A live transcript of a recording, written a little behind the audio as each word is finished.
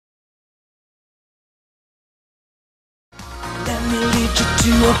to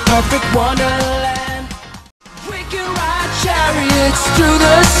a perfect wonderland. We can ride chariots through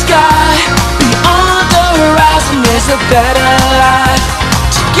the sky. Beyond the horizon is a better life.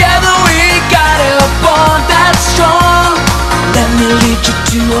 Together we got a bond that's strong. Let me lead you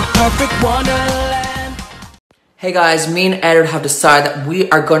to a perfect wonderland. Hey guys, me and Edward have decided that we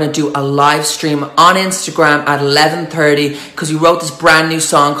are going to do a live stream on Instagram at 11:30 because we wrote this brand new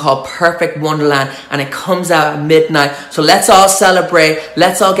song called Perfect Wonderland and it comes out at midnight. So let's all celebrate,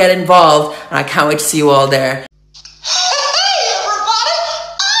 let's all get involved, and I can't wait to see you all there. Hey everybody,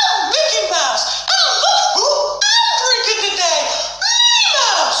 I'm Mickey Mouse, and look who I'm drinking today, Minnie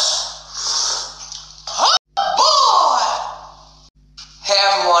Mouse! Oh boy! Hey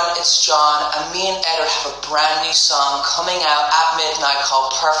everyone, it's John, and me and Edward have a brand new song coming out at midnight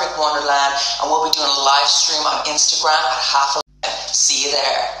called Perfect Wonderland, and we'll be doing a live stream on Instagram at 11:30. See you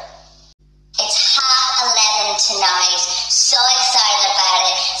there. It's 11:30 tonight. So excited about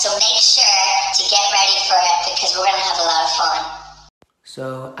it. So make sure to get ready for it because we're going to have a lot of fun.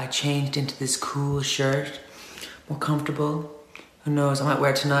 So I changed into this cool shirt, more comfortable. Who knows, I might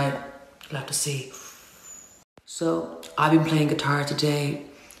wear it tonight. You'll have to see. So I've been playing guitar today.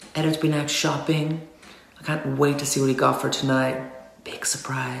 Edward's been out shopping. I can't wait to see what he got for tonight. Big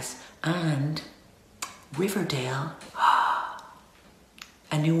surprise. And Riverdale.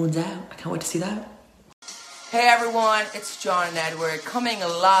 A new one's out. I can't wait to see that. Hey everyone, it's John and Edward coming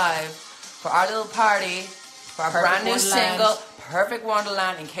live for our little party for our brand new single, Perfect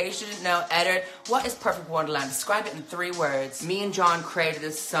Wonderland. In case you didn't know, Edward, what is Perfect Wonderland? Describe it in 3 words. Me and John created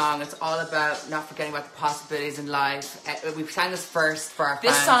this song. It's all about not forgetting about the possibilities in life. We sang this first for our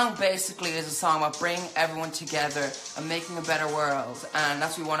fans. This song basically is a song about bringing everyone together and making a better world. And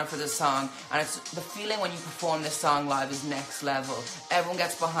that's what we wanted for this song. And it's the feeling when you perform this song live is next level. Everyone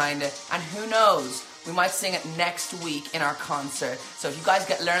gets behind it. And who knows? We might sing it next week in our concert. So if you guys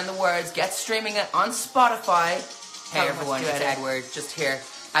get learning the words, get streaming it on Spotify. Hey everyone, it's Edward, just here.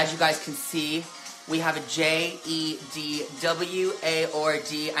 As you guys can see, we have a Jedward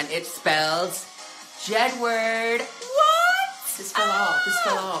and it spells Jedward. What? This fell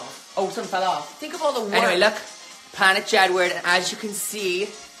off. Oh, something fell off. Think of all the words. Anyway, look, Planet Jedward, and as you can see,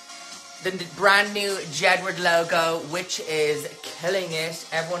 the brand new Jedward logo, which is killing it.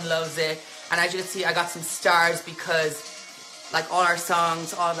 Everyone loves it. And as you can see, I got some stars because, like, all our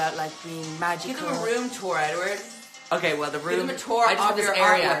songs, all about, like, being magical. Give them a room tour, Edward. Okay, well, the room... Give them a tour of your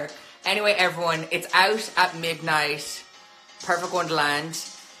area. Artwork. Anyway, everyone, it's out at midnight, Perfect Wonderland,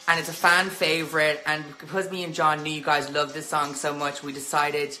 and it's a fan favorite, and because me and John knew you guys loved this song so much, we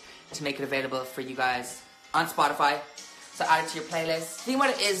decided to make it available for you guys on Spotify. So add it to your playlist. The thing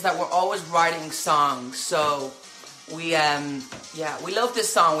about it is that we're always writing songs, so... We love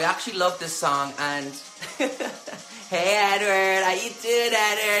this song. We actually love this song, and hey Edward, how you doing,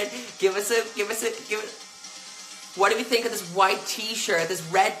 Edward? Give us. What do we think of this white T-shirt, this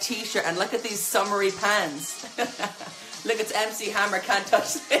red T-shirt, and look at these summery pants? Look, it's MC Hammer, can't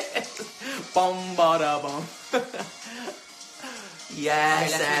touch this. Bum ba da bum.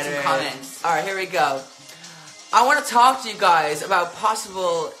 Yes, okay, let's read some comments. All right, here we go. I want to talk to you guys about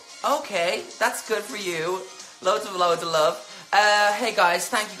possible. Okay, that's good for you. Loads of love. Hey guys,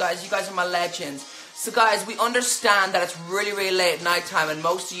 thank you guys. You guys are my legends. So guys, we understand that it's really, really late at night time and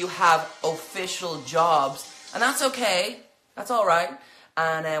most of you have official jobs. And that's okay. That's alright.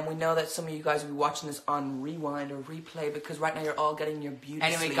 And we know that some of you guys will be watching this on rewind or replay because right now you're all getting your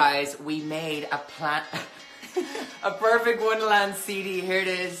beauty sleep. Guys, we made a a Perfect Wonderland CD. Here it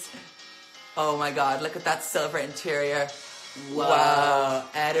is. Oh my god, look at that silver interior. Wow,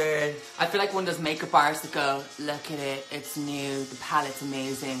 Edward. I feel like one of those makeup artists that go, look at it, it's new, the palette's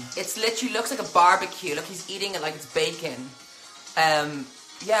amazing. It literally looks like a barbecue. Look, he's eating it like it's bacon.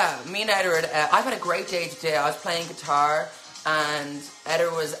 Yeah, me and Edward, I've had a great day today. I was playing guitar and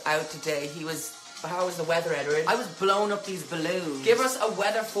Edward was out today. How was the weather, Edward? I was blowing up these balloons. Give us a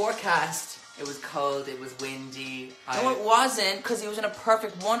weather forecast. It was cold, it was windy. No, it wasn't, because he was in a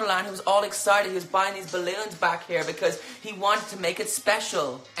perfect wonderland. He was all excited. He was buying these balloons back here because he wanted to make it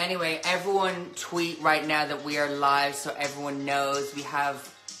special. Anyway, everyone tweet right now that we are live so everyone knows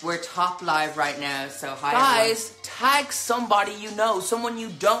we're top live right now, so hi guys, everyone. Tag somebody you know, someone you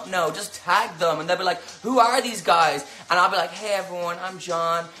don't know, just tag them and they'll be like, who are these guys? And I'll be like, hey everyone, I'm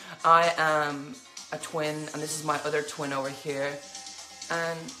John, I am a twin, and this is my other twin over here.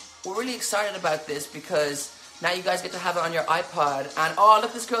 And we're really excited about this because now you guys get to have it on your iPod. And oh,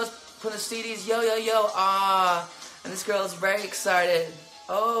 look, this girl's putting the CDs, yo, and this girl's very excited.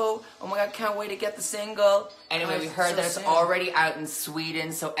 Oh my god, can't wait to get the single. Anyway, we heard that it's already out in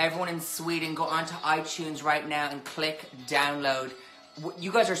Sweden, so everyone in Sweden, go onto iTunes right now and click download.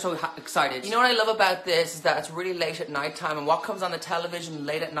 You guys are so excited. You know what I love about this is that it's really late at nighttime, and what comes on the television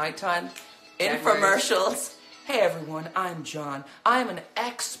late at nighttime? Infomercials. Hey everyone, I'm John. I'm an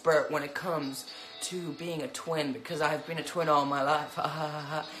expert when it comes to being a twin because I've been a twin all my life.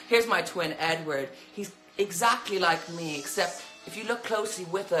 Here's my twin, Edward. He's exactly like me, except if you look closely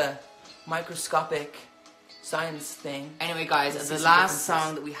with a microscopic science thing. Anyway, guys, the last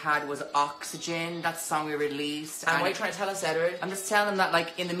song that we had was Oxygen. That's the song we released. And what are you trying to tell us, Edward? I'm just telling them that,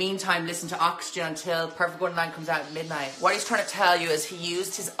 like, in the meantime, listen to Oxygen until Perfect Wonderland comes out at midnight. What he's trying to tell you is he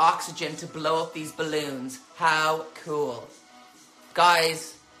used his oxygen to blow up these balloons. How cool.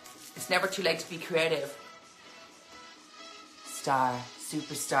 Guys, it's never too late to be creative. Star,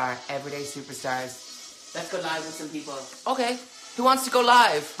 superstar, everyday superstars. Let's go live with some people. Okay. Who wants to go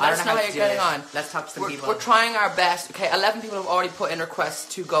live? Let us know how you're getting on. Let's talk to some people. We're trying our best. Okay, 11 people have already put in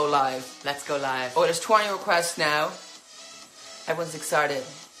requests to go live. Let's go live. Oh, there's 20 requests now. Everyone's excited.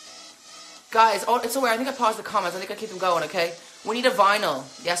 Guys, oh, it's alright. I think I paused the comments. I think I keep them going, okay? We need a vinyl.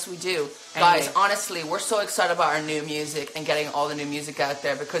 Yes, we do. Anyway. Guys, honestly, we're so excited about our new music and getting all the new music out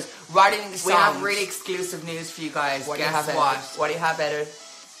there because writing these songs... We have really exclusive news for you guys. Guess what? What do you have, Edward?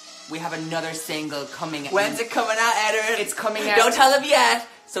 We have another single coming out. When's it coming out, Edward? It's coming out. Don't tell them yet.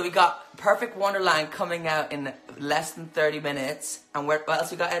 So we got Perfect Wonderland coming out in less than 30 minutes. And what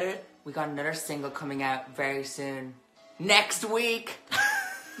else we got, Edward? We got another single coming out very soon. Next week.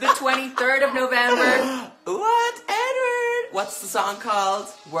 The 23rd of November. What, Edward? What's the song called?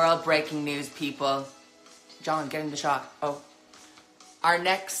 World breaking news, people. John, get in the shot. Oh. Our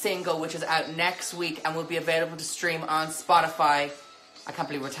next single, which is out next week and will be available to stream on Spotify. I can't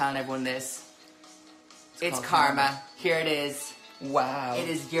believe we're telling everyone this. It's Karma. Here it is. Wow. It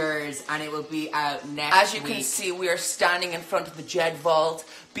is yours, and it will be out next As you week. can see, we are standing in front of the Jed Vault.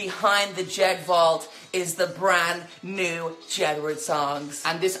 Behind the Jed Vault is the brand new Jedward songs.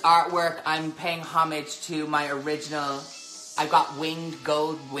 And this artwork, I'm paying homage to my original. I've got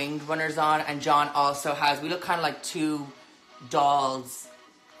gold winged runners on, and John also has. We look kind of like two dolls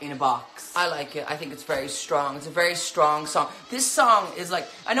in a box. I like it. I think it's very strong. It's a very strong song. This song is like,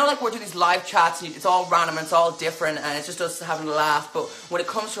 I know like we're doing these live chats and it's all random and it's all different and it's just us having a laugh, but when it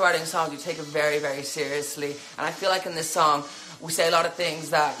comes to writing songs, you take it very, very seriously. And I feel like in this song, we say a lot of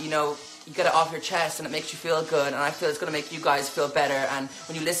things that, you know, you get it off your chest and it makes you feel good, and I feel it's going to make you guys feel better, and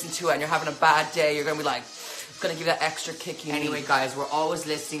when you listen to it and you're having a bad day, you're going to be like, it's going to give you that extra kick you need. Anyway, guys, we're always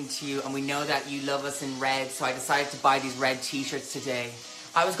listening to you, and we know that you love us in red, so I decided to buy these red t-shirts today.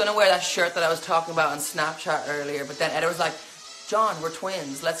 I was going to wear that shirt that I was talking about on Snapchat earlier, but then Ed was like, John, we're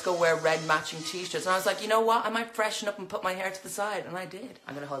twins. Let's go wear red matching t-shirts. And I was like, you know what? I might freshen up and put my hair to the side. And I did.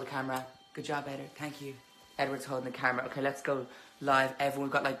 I'm going to hold the camera. Good job, Edward. Thank you. Edward's holding the camera. Okay, let's go live. Everyone,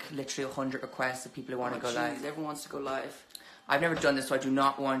 we've got like literally 100 requests of people who want to go live. Everyone wants to go live. I've never done this, so I do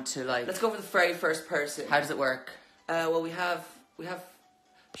not want to like... Let's go for the very first person. How does it work? Well, we have...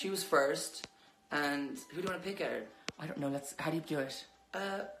 She was first. And who do you want to pick, Ed? I don't know. How do you do it?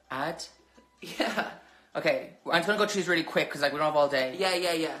 Add? Yeah. Okay, I'm just going to go through these really quick because like we don't have all day.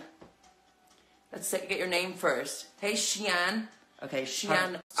 Yeah. Let's get your name first. Hey, Xian. Okay,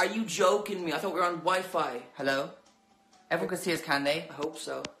 Xian, are you joking me? I thought we were on Wi-Fi. Hello? Everyone can see us, can they? I hope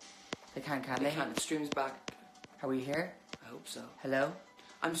so. They can they? They can. The stream's back. Are we here? I hope so. Hello?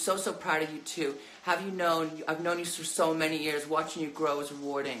 I'm so proud of you too. I've known you for so many years. Watching you grow is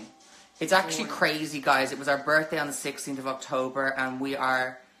rewarding. It's actually crazy, guys. It was our birthday on the 16th of October, and we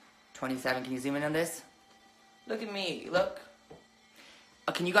are 27. Can you zoom in on this? Look at me. Look.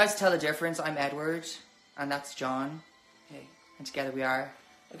 Can you guys tell the difference? I'm Edward, and that's John. Okay. And together we are...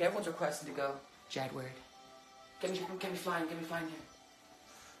 Like, everyone's requesting to go. Jedward. Get me flying here.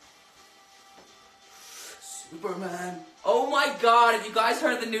 Superman. Oh my god, have you guys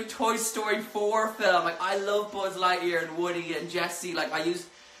heard the new Toy Story 4 film? Like, I love Buzz Lightyear and Woody and Jessie. Like, I use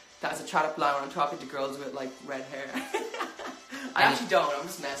that as a chat-up line when I'm talking to girls with, like, red hair. I actually don't. I'm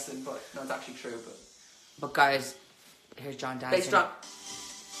just messing, but no, it's actually true. But guys, here's John dancing. Bass drop.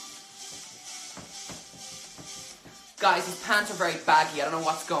 Guys, these pants are very baggy. I don't know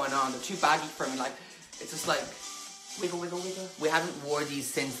what's going on. They're too baggy for me. Like, it's just like wiggle. We haven't wore these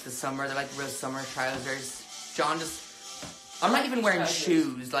since the summer. They're like real summer trousers. John just... I'm not even wearing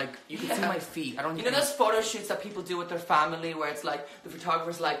shoes. Like, you can see my feet. I don't. You know those photo shoots that people do with their family, where it's like the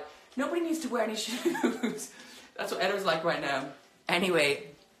photographer's like, nobody needs to wear any shoes. That's what Edward's like right now. Anyway,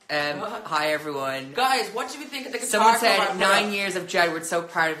 Hi everyone. Guys, what did we think of the guitar? Someone cover said I put 9 up? years of Jedward. So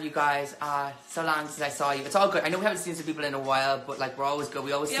proud of you guys. So long since I saw you. It's all good. I know we haven't seen some people in a while, but like we're always good.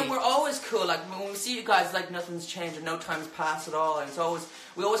 We always see. Yeah, we're always cool. Like when we see you guys, like nothing's changed and no time's passed at all. And it's always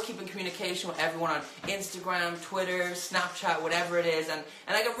we always keep in communication with everyone on Instagram, Twitter, Snapchat, whatever it is. And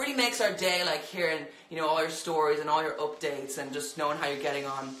like it really makes our day, like hearing all your stories and all your updates and just knowing how you're getting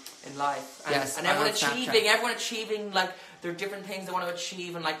on in life. And, Yes, and I'm everyone on achieving, Snapchat. everyone achieving like their different things they want to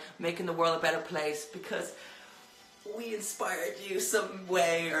achieve and like making the world a better place because we inspired you some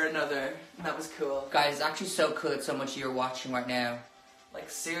way or another. And that was cool. Guys, it's actually so cool that so much of you are watching right now. Like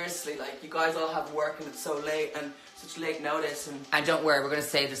seriously, like you guys all have work and it's so late and such late notice. And don't worry, we're going to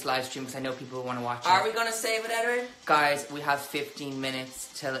save this live stream because I know people want to watch it. Are we gonna save it, Edward? Guys, we have 15 minutes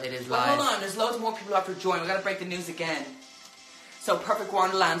till it is Well, live. hold on, there's loads more people who have to join. We gotta break the news again. So Perfect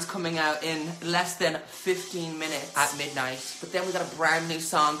Wonderland's coming out in less than 15 minutes. At midnight. But then we got a brand new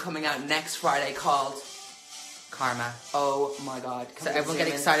song coming out next Friday called Karma. Oh My God. So everyone get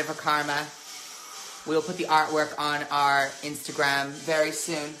excited for Karma. We'll put the artwork on our Instagram very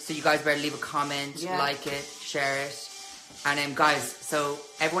soon. so you guys better leave a comment, Yeah. like it, share it. And guys, so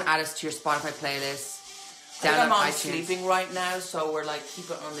everyone add us to your Spotify playlist. I think I'm on iTunes. sleeping right now, so we're like keep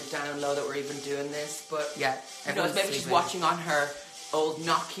it on the down low that we're even doing this. But Yeah, you know, everyone's maybe she's sleeping. watching on her old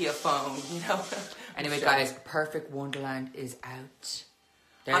Nokia phone. Anyway, Sure. guys, Perfect Wonderland is out.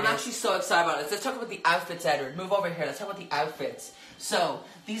 There I'm it is. actually so excited about it. Let's talk about the outfits, Edward. Move over here. Let's talk about the outfits. So,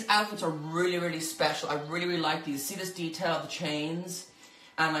 these outfits are really, really special. I really, really like these. See this detail of the chains?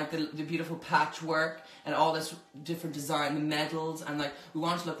 And like the beautiful patchwork and all this different design, the medals. And like, we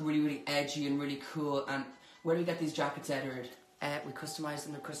want to look really, really edgy and really cool. And where do we get these jackets, Edward? We customized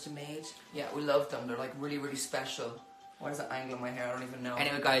them, they're custom made. Yeah, we love them. They're like really, really special. What is that angle in my hair? I don't even know.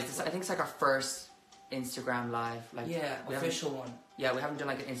 Anyway, guys, I think it's like our first Instagram live. Like, Yeah, we official one. Yeah, we haven't done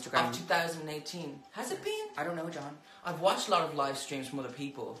like an Instagram. Of 2018. Has it been? I don't know, John. I've watched a lot of live streams from other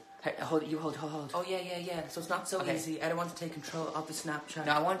people. Hey, hold. Oh yeah. So it's not so Okay. easy. I don't want to take control of the Snapchat.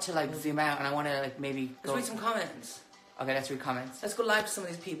 No, I want to like zoom out and I want to like maybe Let's go. read some comments. Okay, let's read comments. Let's go live to some of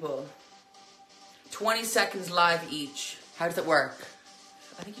these people. 20 seconds live each. How does it work?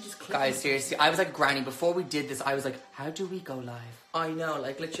 I think you just click. Guys, seriously, I was like granny before we did this. I was like, how do we go live? I know,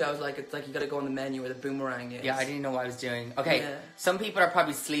 like literally, I was like, it's like you gotta go on the menu where the boomerang is. Yeah, I didn't know what I was doing. Okay, Yeah. some people are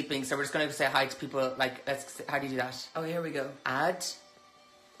probably sleeping, so we're just gonna say hi to people. Like, how do you do that? Oh, here we go. Add.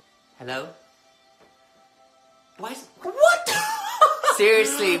 Hello. Why? What?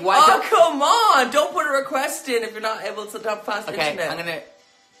 Seriously, why Oh don't? come on! Don't put a request in if you're not able to tap fast Okay, internet. I'm gonna.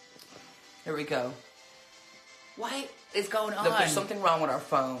 Here we go. What is going on? Look, there's something wrong with our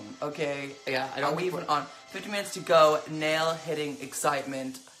phone. Okay. Yeah, I Are don't we think even we're- on? 50 minutes to go. Nail hitting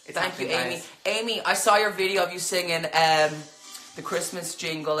excitement. It's Thank you, happening, Amy. guys. Amy, I saw your video of you singing the Christmas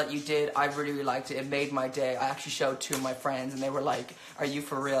jingle that you did. I really, really liked it. It made my day. I actually showed two of my friends, and they were like, "Are you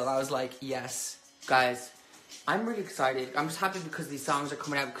for real?" And I was like, "Yes." Guys, I'm really excited. I'm just happy because these songs are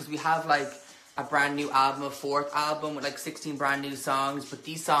coming out because we have like a brand new album, a fourth album with like 16 brand new songs. But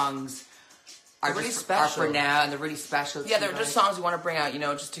these songs are They're really just special. are for now, and they're really special. to Yeah, you they're just guys. songs we want to bring out,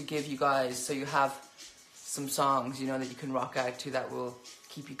 just to give you guys, so you have some songs, that you can rock out to that will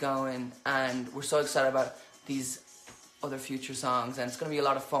keep you going. And we're so excited about these other future songs, and it's going to be a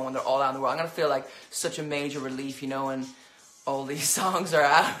lot of fun when they're all out in the world. I'm going to feel like such a major relief, when all these songs are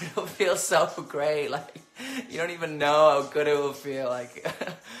out. It'll feel so great. Like, you don't even know how good it will feel. Like,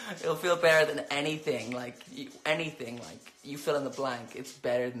 it'll feel better than anything. Like, anything. Like, you fill in the blank. It's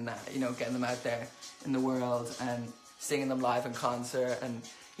better than that. Getting them out there in the world and singing them live in concert and,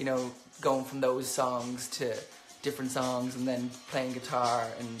 going from those songs to different songs and then playing guitar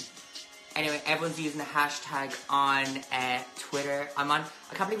and... Anyway, everyone's using the hashtag on Twitter. I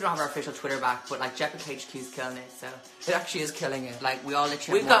can't believe we don't have our official Twitter back, but like Jetward HQ's killing it. So It actually is killing it. like we all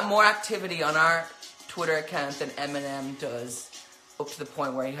literally We've got more activity on our Twitter account than Eminem does, up to the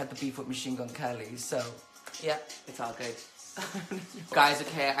point where he had the beef with Machine Gun Kelly. So, yeah. It's all good, guys.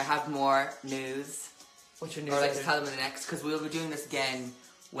 Okay, I have more news. What's your news? Or like to Edward? tell them the next because we'll be doing this again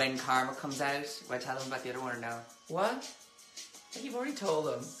when Karma comes out. Will I tell them about the other one or no? What? I think you've already told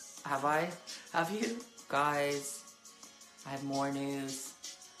them. Have I? Have you? Guys, I have more news.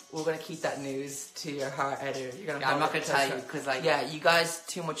 We're gonna keep that news to your heart, Edward. You're gonna. Yeah, I'm hold not it gonna close tell to you your- because like Yeah, you guys,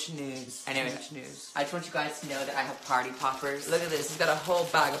 too much news. Anyway. Too much news. I just want you guys to know that I have party poppers. Look at this. He's got a whole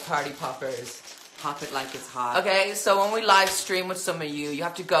bag of party poppers. Pop it like it's hot. Okay, so when we live stream with some of you, you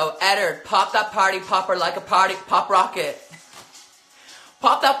have to go, Edward, pop that party popper like a pop rocket.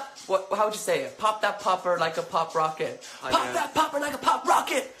 Pop that. How would you say it? Pop that popper like a pop rocket. I Pop know. that popper like a pop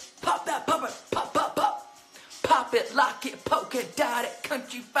rocket. Pop that popper. Pop, pop, pop. Pop it, lock it, poke it, dot it,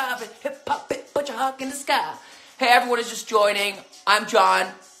 country vibe it, hip hop it, put your hawk in the sky. Hey, everyone is just joining. I'm John.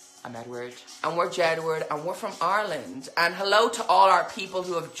 I'm Edward. And we're Jedward, and we're from Ireland. And hello to all our people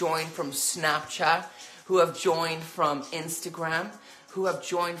who have joined from Snapchat, who have joined from Instagram, who have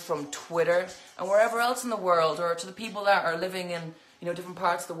joined from Twitter, and wherever else in the world, or to the people that are living in, different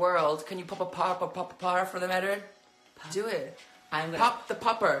parts of the world. Can you pop a popper for them, Edward? Do it. I'm gonna Pop the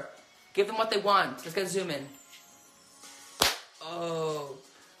popper. Give them what they want. Let's get a zoom in. Oh.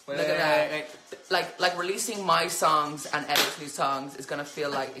 Look at that. Like releasing my songs and Edward's new songs is gonna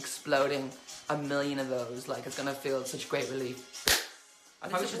feel like exploding a million of those. Like it's gonna feel such great relief.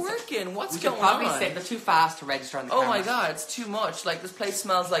 It's working. What's going on? Say they're too fast to register on the Oh camera. my god, it's too much. Like this place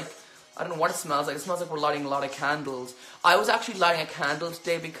smells like, I don't know what it smells like. It smells like we're lighting a lot of candles. I was actually lighting a candle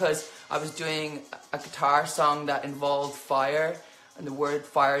today because I was doing a guitar song that involved fire. And the word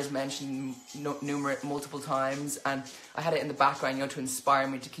fire is mentioned multiple times, and I had it in the background, to inspire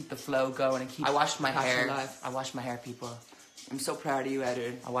me to keep the flow going and keep. I washed my passion hair. alive. I washed my hair, people. I'm so proud of you,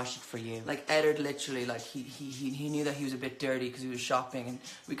 Edward. I washed it for you. Like Edward, literally, like he knew that he was a bit dirty because he was shopping, and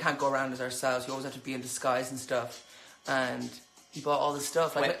we can't go around as ourselves. You always have to be in disguise and stuff. And he bought all this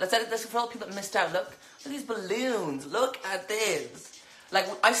stuff. Like let's for all the people that missed out. Look at these balloons. Look at this. Like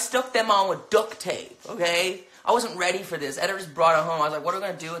I stuck them on with duct tape. Okay. I wasn't ready for this. Edward just brought it home. I was like, what are we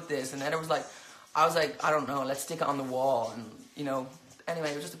going to do with this? And Edward was like, I don't know, let's stick it on the wall. And, anyway,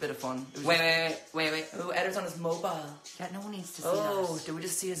 it was just a bit of fun. Wait. Oh, Edward's on his mobile. Yeah, no one needs to see Oh, us. did we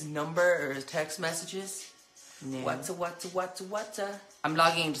just see his number or his text messages? No. What's a? I'm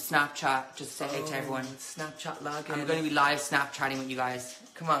logging into Snapchat just to say hey to everyone. Snapchat login. I'm going to be live Snapchatting with you guys.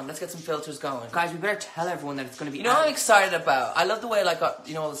 Come on, let's get some filters going. Guys, we better tell everyone that it's going to be You know what I'm excited about? I love the way, all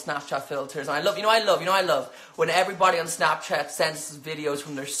the Snapchat filters. And I love when everybody on Snapchat sends us videos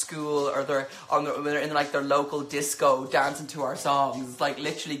from their school or they're in their local disco dancing to our songs. Like,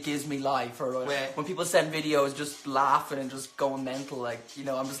 literally gives me life. Or when people send videos just laughing and just going mental, I'm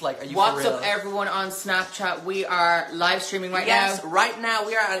just like, are you What's for real? up, everyone on Snapchat? We are live streaming right now. Yes, right now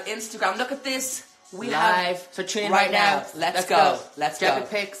we are on Instagram. Look at this. We live. have So tune in right right now. Let's go. Let's go. Jeff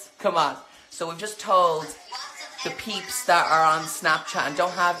pics. Come on. So we've just told the peeps that are on Snapchat and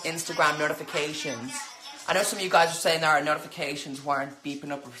don't have Instagram notifications. I know some of you guys are saying there are notifications weren't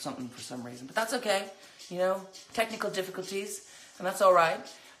beeping up or something for some reason, but that's okay. Technical difficulties, and that's all right.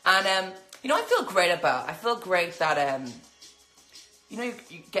 And I feel great that you're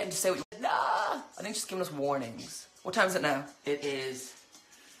getting to say what you. Nah, I think she's giving us warnings. What time is it now? It is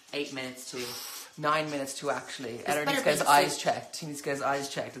 8 minutes to 9 minutes to actually. Edward better needs to get his be eyes safe. checked. He needs to get his eyes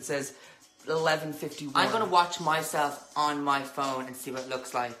checked. It says 11:51. I'm going to watch myself on my phone and see what it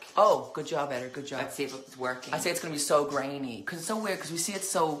looks like. Oh, good job, Edward. Good job. Let's see if it's working. I say it's going to be so grainy because it's so weird because we see it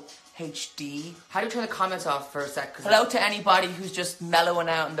so HD. How do you turn the comments off for a sec? Hello to anybody who's just mellowing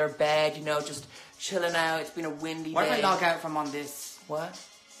out in their bed, just chilling out. It's been a windy What day. if I log out from on this? What?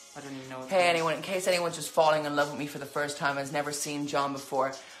 I don't even know. Hey, anyone, in case anyone's just falling in love with me for the first time, has never seen John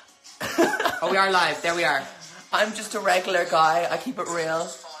before. Oh, we are live. There we are. I'm just a regular guy. I keep it real.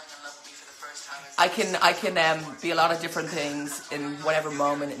 I can be a lot of different things in whatever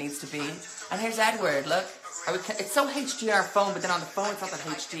moment it needs to be. And here's Edward. Look. It's so HD our phone, but then on the phone it's not that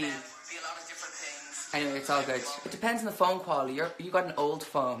HD. Anyway, it's all good. It depends on the phone quality. You got an old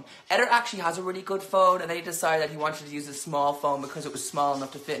phone. Edward actually has a really good phone, and then he decided that he wanted to use a small phone because it was small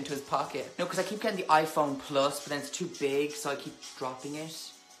enough to fit into his pocket. No, because I keep getting the iPhone Plus, but then it's too big, so I keep dropping it.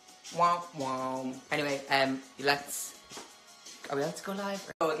 Wow, wow. Anyway, let's go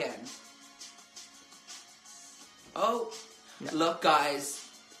live. Go again. Oh, look, guys,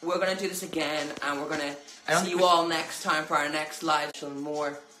 we're gonna do this again, and we're gonna see you all next time for our next live show.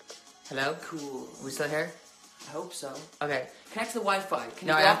 More. Hello? Cool. Are we still here? I hope so. Okay. Connect to the Wi-Fi.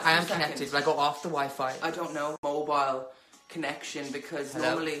 No, I am connected. Will I go off the Wi-Fi? I don't know. Mobile connection because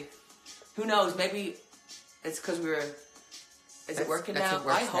Hello? normally, who knows? Maybe it's because we were. Is it working let's now? see if it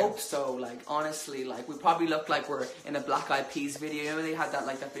works I now. hope so. Like honestly, we probably look like we're in a Black Eyed Peas video. They had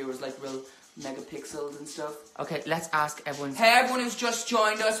that video was real megapixels and stuff. Okay, let's ask everyone. Hey, everyone who's just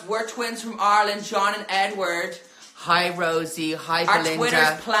joined us. We're twins from Ireland, John and Edward. Hi Rosie, hi Our Belinda.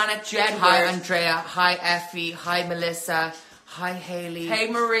 Twitter's Planet Jedward. Hi Andrea, hi Effie, hi Melissa, hi Haley. Hey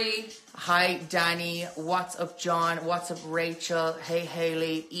Marie. Hi Danny, what's up John, what's up Rachel, hey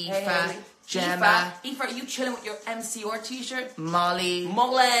Haley, Aoife, Hey, Haley. Gemma, Aoife, are you chilling with your MCR t-shirt? Molly,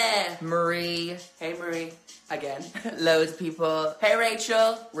 Molly. Marie, Hey Marie. Again. loads of people, Hey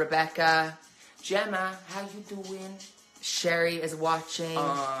Rachel. Rebecca, Gemma, how you doing? Sherry is watching.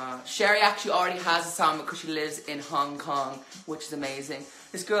 Sherry actually already has a song because she lives in Hong Kong, which is amazing.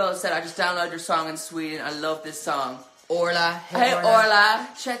 This girl said, I just downloaded your song in Sweden. I love this song. Orla. Hey, Orla.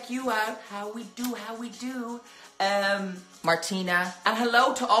 Check you out. How we do. Martina. And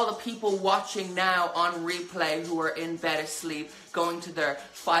hello to all the people watching now on replay who are in bed asleep, going to their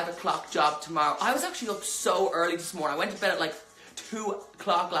 5 o'clock job tomorrow. I was actually up so early this morning. I went to bed at like 2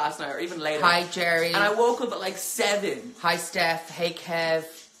 o'clock last night, or even later. Hi, Jerry. And I woke up at like 7. Hi, Steph. Hey, Kev.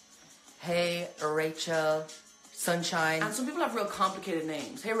 Hey, Rachel. Sunshine. And some people have real complicated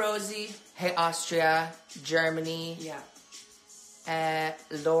names. Hey, Rosie. Hey, Austria. Germany. Yeah.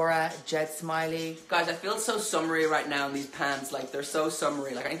 Laura, Jed Smiley. Guys, I feel so summery right now in these pants. Like, they're so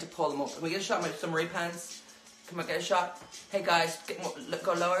summery. Like, I need to pull them up. Can we get a shot of my summery pants? Can we get a shot? Hey, guys,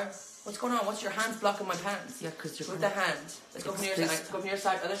 go lower. What's going on? What's your hands blocking my pants? Yeah, because you're... Move the hands. Let's go from your side. Let's go from your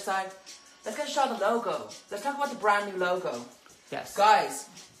side, other side. Let's get a shot of the logo. Let's talk about the brand new logo. Yes. Guys,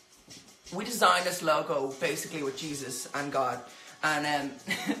 we designed this logo basically with Jesus and God. And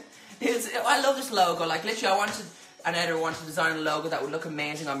I love this logo. Like, literally, an editor wanted to design a logo that would look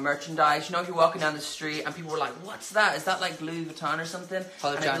amazing on merchandise. You know, if you're walking down the street and people were like, what's that? Is that like Louis Vuitton or something?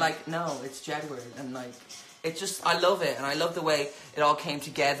 Father and John. I'd be like, no, it's Jedward. And like, it's just, I love it. And I love the way it all came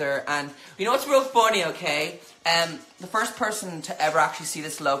together. And you know what's real funny, okay? The first person to ever actually see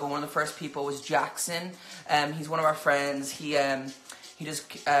this logo, one of the first people, was Jackson. He's one of our friends. He does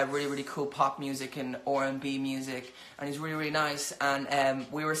really, really cool pop music and R&B music, and he's really, really nice. And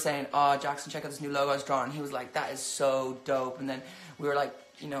we were saying, oh, Jackson, check out this new logo I was drawing. And he was like, that is so dope. And then we were like,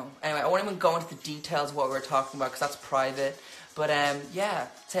 you know, anyway, I won't even go into the details of what we were talking about because that's private. But yeah,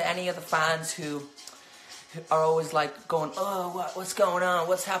 to any of the fans who are always like going, oh, what's going on?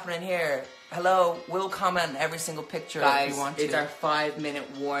 What's happening here? Hello, we'll comment on every single picture Guys, if you want to. it's our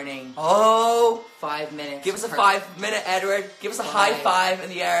 5-minute warning. Oh! 5 minutes. Give us a 5-minute, Edward. Give us a high five in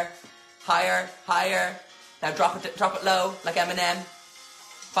the air. Higher, higher. Now drop it low, like Eminem.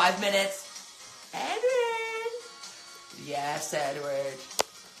 5 minutes. Edward. Yes, Edward.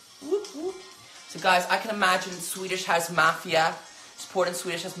 Whoop, whoop. So guys, I can imagine Swedish House Mafia, supporting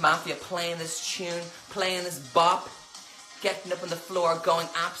Swedish House Mafia, playing this tune, playing this bop, getting up on the floor, going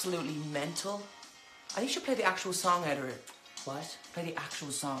absolutely mental. I think you should play the actual song, Edward. What? Play the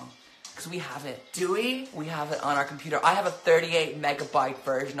actual song. Because we have it. Do we? We have it on our computer. I have a 38 megabyte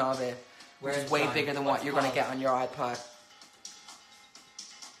version of it, which is way bigger than what you're going to get on your iPod.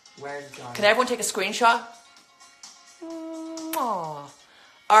 Where's it gone? Can everyone take a screenshot?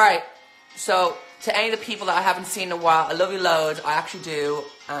 Alright, so to any of the people that I haven't seen in a while, I love you loads. I actually do.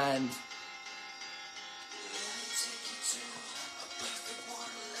 And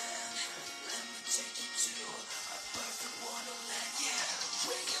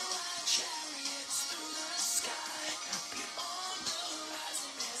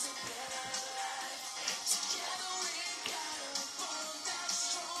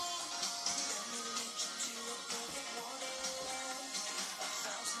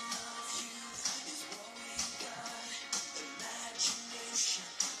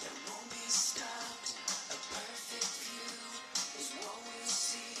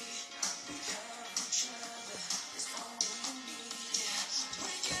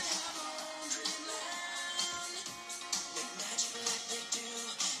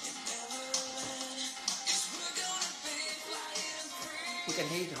We can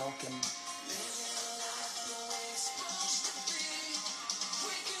hear you talking.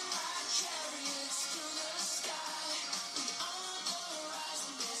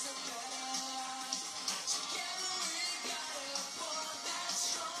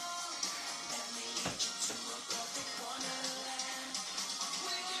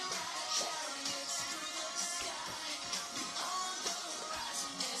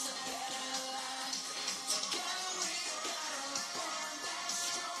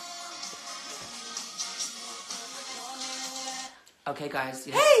 Okay, guys.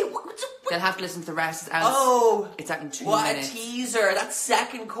 hey, They'll have to listen to the rest. It's out, oh, it's out in 2 what minutes. a teaser! That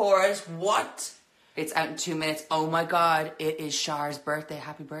second chorus, what? It's out in 2 minutes. Oh my God! It is Char's birthday.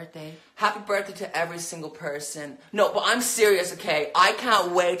 Happy birthday! Happy birthday to every single person. No, but I'm serious, okay? I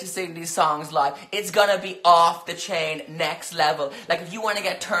can't wait to sing these songs live. It's gonna be off the chain, next level. Like, if you want to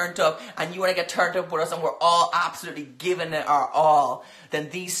get turned up, and you want to get turned up with us, and we're all absolutely giving it our all, then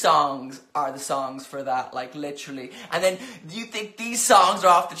these songs are the songs for that, like, literally. And then you think these songs are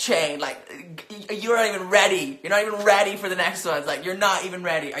off the chain, like, you're not even ready. You're not even ready for the next ones. Like, you're not even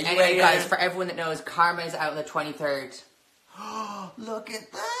ready. Are you Anyway, ready? guys, for everyone that knows, Karma is out on the 23rd. Look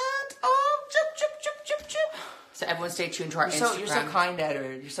at that. Oh, chip, chip, chip, chip, chip. So everyone stay tuned to our You're Instagram. so kind,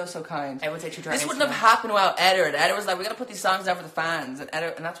 Edward. You're so kind. Everyone stay tuned to our This Instagram. wouldn't have happened without Edward. Edward was like, we gotta put these songs out for the fans, and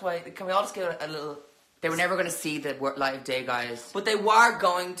that's why. Can we all just give it a little They were never going to see the live day, guys. But they were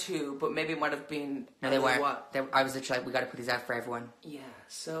going to, but maybe it might have been... No, they weren't. I was literally like, we got to put these out for everyone. Yeah,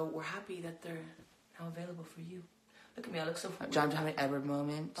 so we're happy that they're now available for you. Look at me, I look so... John's having an Edward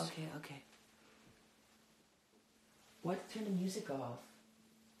moment. Okay. Why turn the music off?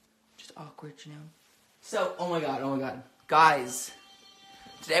 Just awkward, you know? So, oh my god. Guys,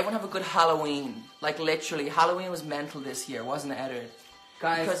 did everyone have a good Halloween? Like, literally, Halloween was mental this year, wasn't it, Edward?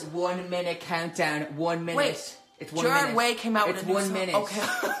 Guys, Because 1 minute countdown, 1 minute. Wait, it's 1 Jared minute. Way came out It's with a new 1 song. minute. Okay.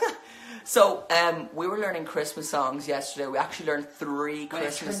 So, we were learning Christmas songs yesterday. We actually learned 3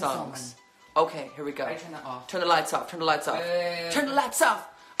 Christmas turn the songs. song Okay, here we go. I turn that off. Turn the lights off. Turn the lights off. Wait. Turn the lights off.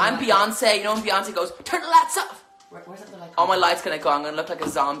 Turn I'm the Beyonce. You know when Beyonce goes, turn the lights off. Where's that light? All my lights gonna go. I'm gonna look like a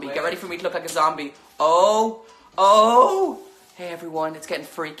zombie. Wait. Get ready for me to look like a zombie. Oh. Hey everyone, it's getting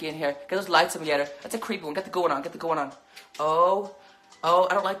freaky in here. Get those lights on together. That's a creepy one. Get the going on. Oh,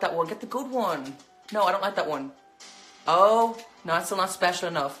 I don't like that one. Get the good one. No, I don't like that one. Oh, no, it's still not special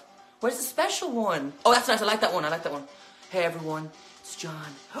enough. Where's the special one? Oh, that's nice. I like that one. Hey everyone, it's John.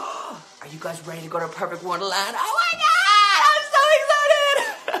 Are you guys ready to go to Perfect Wonderland? Oh my god, I'm so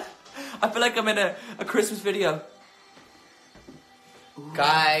excited. I feel like I'm in a Christmas video. Ooh.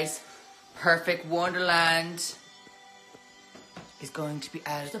 Guys, Perfect Wonderland is going to be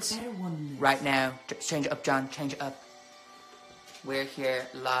out There's a better one. right now. Change it up, John. Change it up. We're here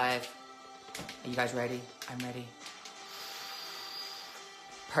live. Are you guys ready? I'm ready.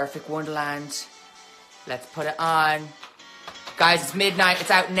 Perfect Wonderland. Let's put it on. Guys, it's midnight.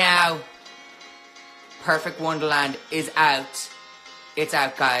 It's out now. Perfect Wonderland is out. It's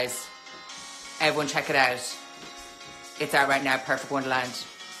out, guys. Everyone check it out. It's out right now, Perfect Wonderland.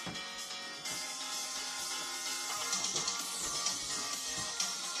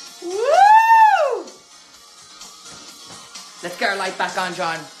 Woo! Let's get our light back on,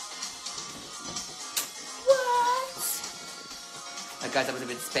 John. What? Guys, that was a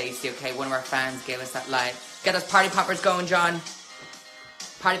bit spacey, okay? One of our fans gave us that light. Get those party poppers going, John.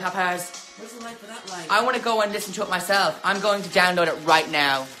 Party poppers. What's the light for that light? I want to go and listen to it myself. I'm going to download it right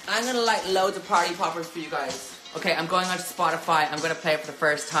now. I'm gonna light loads of party poppers for you guys. Okay, I'm going onto Spotify. I'm going to play it for the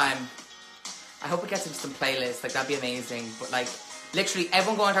first time. I hope it gets into some playlists. Like, that'd be amazing. But, like, literally,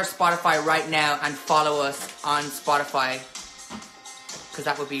 everyone go onto our Spotify right now and follow us on Spotify. Because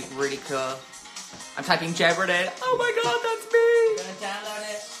that would be really cool. I'm typing Jedward in. Oh my god, that's me! I'm gonna download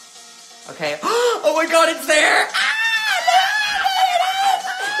it. Okay. Oh my god, it's there!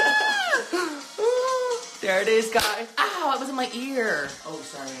 There it is, guys. Ow, it was in my ear. Oh,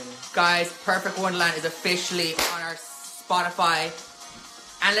 sorry. Guys, Perfect Wonderland is officially on our Spotify.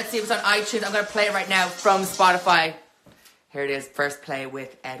 And let's see if it's on iTunes. I'm going to play it right now from Spotify. Here it is. First play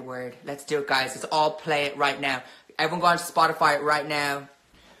with Edward. Let's do it, guys. Let's all play it right now. Everyone go on to Spotify right now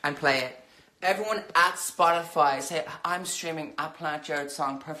and play it. Everyone at Spotify say, I'm streaming at Planet Jared's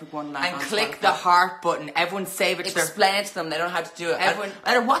song Perfect Wonderland And on click Spotify. the heart button. Everyone save it to their... Explain it to them. They don't know how to do it. Everyone-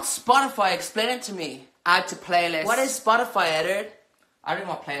 Edward, what's Spotify? Explain it to me. Add to playlist. What is Spotify, Edward? I don't know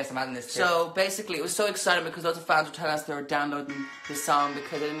what playlist I'm adding this to. So basically, it was so exciting because lots of fans were telling us they were downloading the song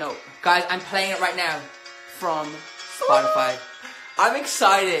because they didn't know. Guys, I'm playing it right now. From Spotify. I'm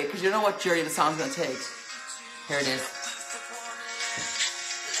excited because you don't know what journey the song's gonna take. Here it is.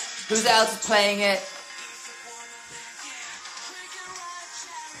 Who else is playing it?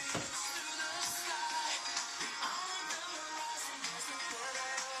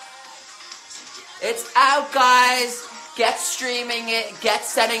 It's out, guys. Get streaming it. Get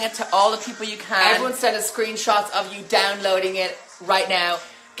sending it to all the people you can. Everyone send us screenshots of you downloading it right now.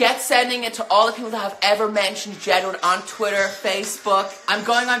 Get sending it to all the people that have ever mentioned Jedward on Twitter, Facebook. I'm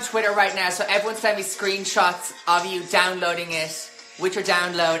going on Twitter right now, so everyone send me screenshots of you downloading it with your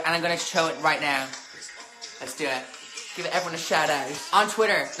download, and I'm going to show it right now. Let's do it. Give everyone a shout out. On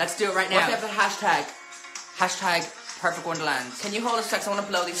Twitter, let's do it right now. What's the hashtag? Hashtag Perfect Wonderland. Can you hold a sec? I want to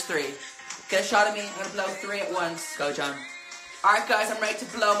blow these 3. Get a shot of me. I'm going to blow 3 at once. Go, John. Alright, guys, I'm ready to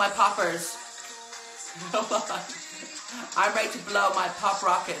blow my poppers. Hold on. I'm ready to blow my pop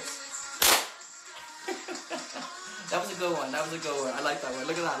rockets. That was a good one. I like that one.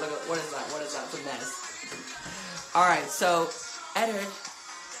 Look at that. What is that? It's a mess. Alright, so, Edward.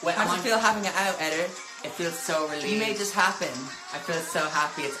 How do you feel having it out, Edward? It feels so relieved. You made this happen. I feel so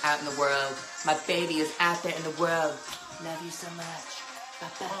happy it's out in the world. My baby is out there in the world. Love you so much.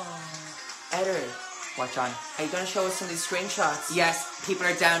 Bye-bye. Edward. What, John? Are you going to show us some of these screenshots? Yes, people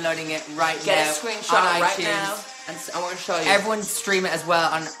are downloading it right now. Get a screenshot on right iTunes. now. And I want to show you. Everyone stream it as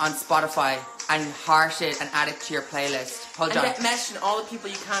well on Spotify and heart it and add it to your playlist. Hold on. And mention all the people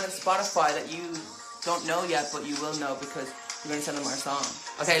you can on Spotify that you don't know yet, but you will know because you're going to send them our song.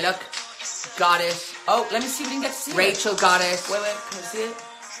 Okay, look. got it. Oh, let me see if we can get to see it. Rachel got it. Wait, can I see it?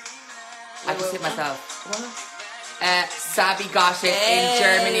 I can see it myself. What? Sabi got it in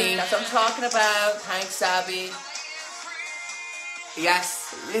Germany. That's what I'm talking about. Thanks, Sabi.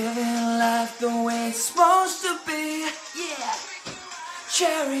 Yes. Living life the way it's supposed to be. Yeah.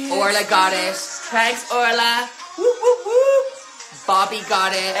 Cherry. Orla got it. Thanks, Orla. Whoop, whoop, whoop. Bobby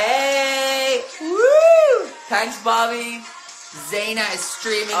got it. Hey. Woo. Thanks, Bobby. Zaina is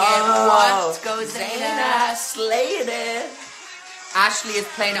streaming it. Oh, What? Go Zaina. Zaina. Slayed it. Ashley is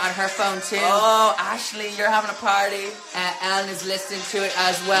playing it on her phone too. Oh, Ashley, you're having a party. Ellen is listening to it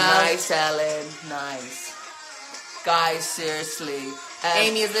as well. Nice, Ellen. Nice. Guys, seriously.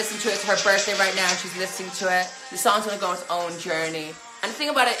 Amy is listening to it. It's her birthday right now. She's listening to it. The song's going to go on its own journey. And the thing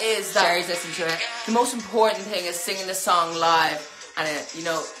about it is that Sherry's listening to it. the most important thing is singing the song live. And,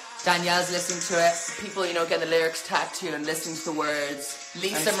 Danielle's listening to it. people, getting the lyrics tattooed and listening to the words.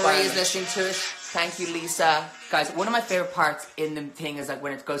 Lisa Marie is listening to it. Thank you, Lisa. Guys, one of my favorite parts in the thing is like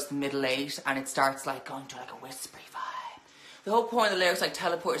when it goes to the middle eight and it starts like going to like a whispery vibe. The whole point of the lyrics, like,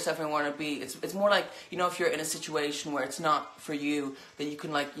 teleport yourself where you want to be. It's more like, if you're in a situation where it's not for you, then you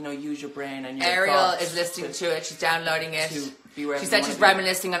can, like, use your brain and your Ariel thoughts is listening to it. She's downloading it. to be wherever She you said wanna she's be.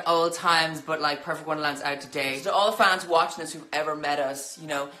 reminiscing on old times, but like Perfect Wonderland's out today. So to all the fans watching this who've ever met us,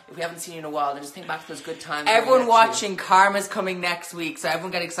 if we haven't seen you in a while, then just think back to those good times. when we Everyone met you. watching, Karma's coming next week, so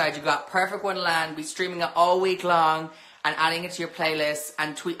everyone get excited. You've got Perfect Wonderland, we're streaming it all week long and adding it to your playlist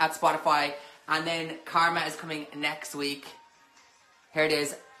and tweet at Spotify. And then Karma is coming next week. Here it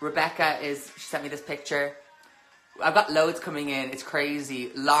is. Rebecca she sent me this picture. I've got loads coming in. It's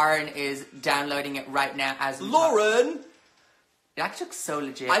crazy. Lauren is downloading it right now as we talk. Lauren! It actually looks so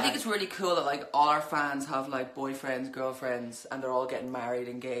legit. I think it's really cool that, like, all our fans have, like, boyfriends, girlfriends, and they're all getting married,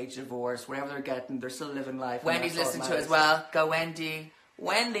 engaged, divorced, whatever they're getting, they're still living life. and Wendy's that's all listening that to it as matters. well. Go Wendy.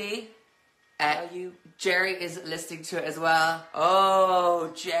 Wendy. Jerry is listening to it as well.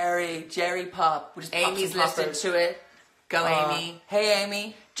 Oh, Jerry Pop. We'll just pop Amy's some listening poppers. to it. Go Amy. Hey,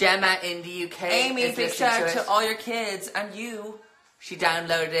 Amy. Gemma in the UK Amy, is big listening shout to out it. to all your kids and you. She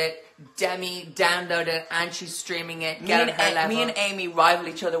downloaded it. Demi downloaded it and she's streaming it. Get on her level. Me and Amy rival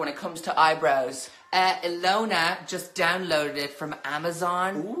each other when it comes to eyebrows. Ilona just downloaded it from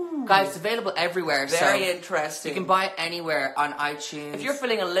Amazon. Ooh. Guys, it's available everywhere. Very so interesting. you can buy it anywhere on iTunes. If you're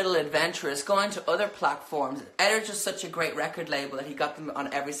feeling a little adventurous, go on to other platforms. Edit's just such a great record label that he got them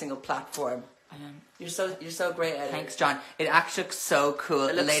on every single platform. You're so great at it. Thanks, John. It actually looks so cool.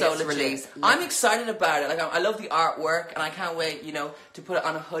 It looks Latest so legit. release. I'm excited about it. Like, I love the artwork, and I can't wait, to put it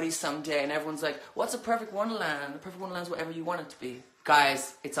on a hoodie someday. And everyone's like, "What's a Perfect Wonderland?" A Perfect Wonderland's whatever you want it to be.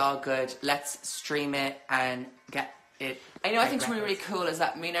 Guys, it's all good. Let's stream it and get it. And I think it's really, really cool is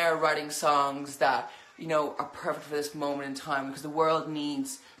that me and I are writing songs that, are perfect for this moment in time because the world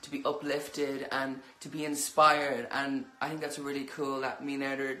needs to be uplifted and to be inspired. And I think that's really cool that me and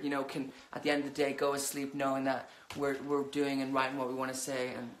I are, can at the end of the day go to sleep knowing that we're doing and writing what we want to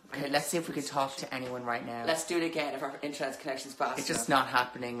say. And Okay, let's see if we can talk to anyone right now. let's do it again if our internet connection's fast It's just enough. not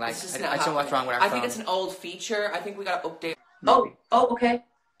happening. Like, It's just I not don't know what's wrong with our I think phone. it's an old feature. I think we got to update. Maybe. Okay.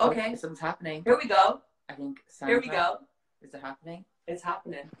 Okay. Something's happening. Here we go. I think Sandra. Here we go. Is it happening? It's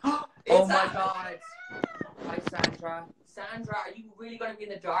happening. Oh It's my happening. god. Hi, Sandra. Sandra, are you really going to be in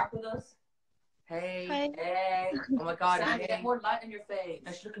the dark with us? Hey. Hi. Hey. Oh my god. Sandra, hey. get more light in your face.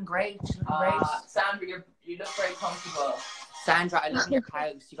 No, she's looking great. She's looking great. Sandra, you look very comfortable. Sandra, I live in your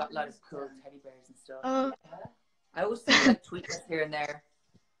house. You got a lot of cool teddy bears and stuff. Oh, I always see you like tweet us here and there.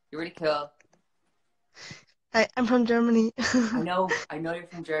 You're really cool. I'm from Germany. I know you're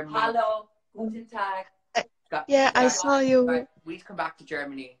from Germany. Hello. Guten Tag. Yeah, I saw you. Right, we need to come back to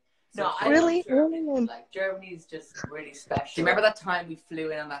Germany. So No, I Really? love Germany. Really? Like, Germany's just really special. do you remember that time we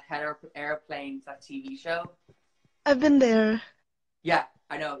flew in on that airplane to that TV show? I've been there. Yeah,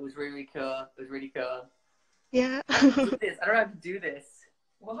 I know. It was really cool. It was really cool. Yeah. Do this. I don't know how to do this.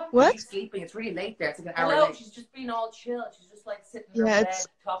 What? She's sleeping. It's really late there. It's like an hour Hello, late. she's just being all chill. She's just like sitting in her Yeah, bed it's,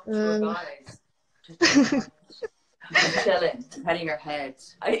 talking to her guys. Just chilling, petting her head.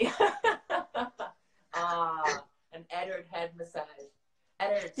 An Edward head massage.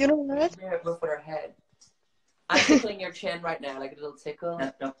 Edward, You know what? rough with her head. I'm tickling your chin right now, like a little tickle.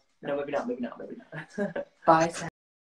 No, No, maybe not. Bye,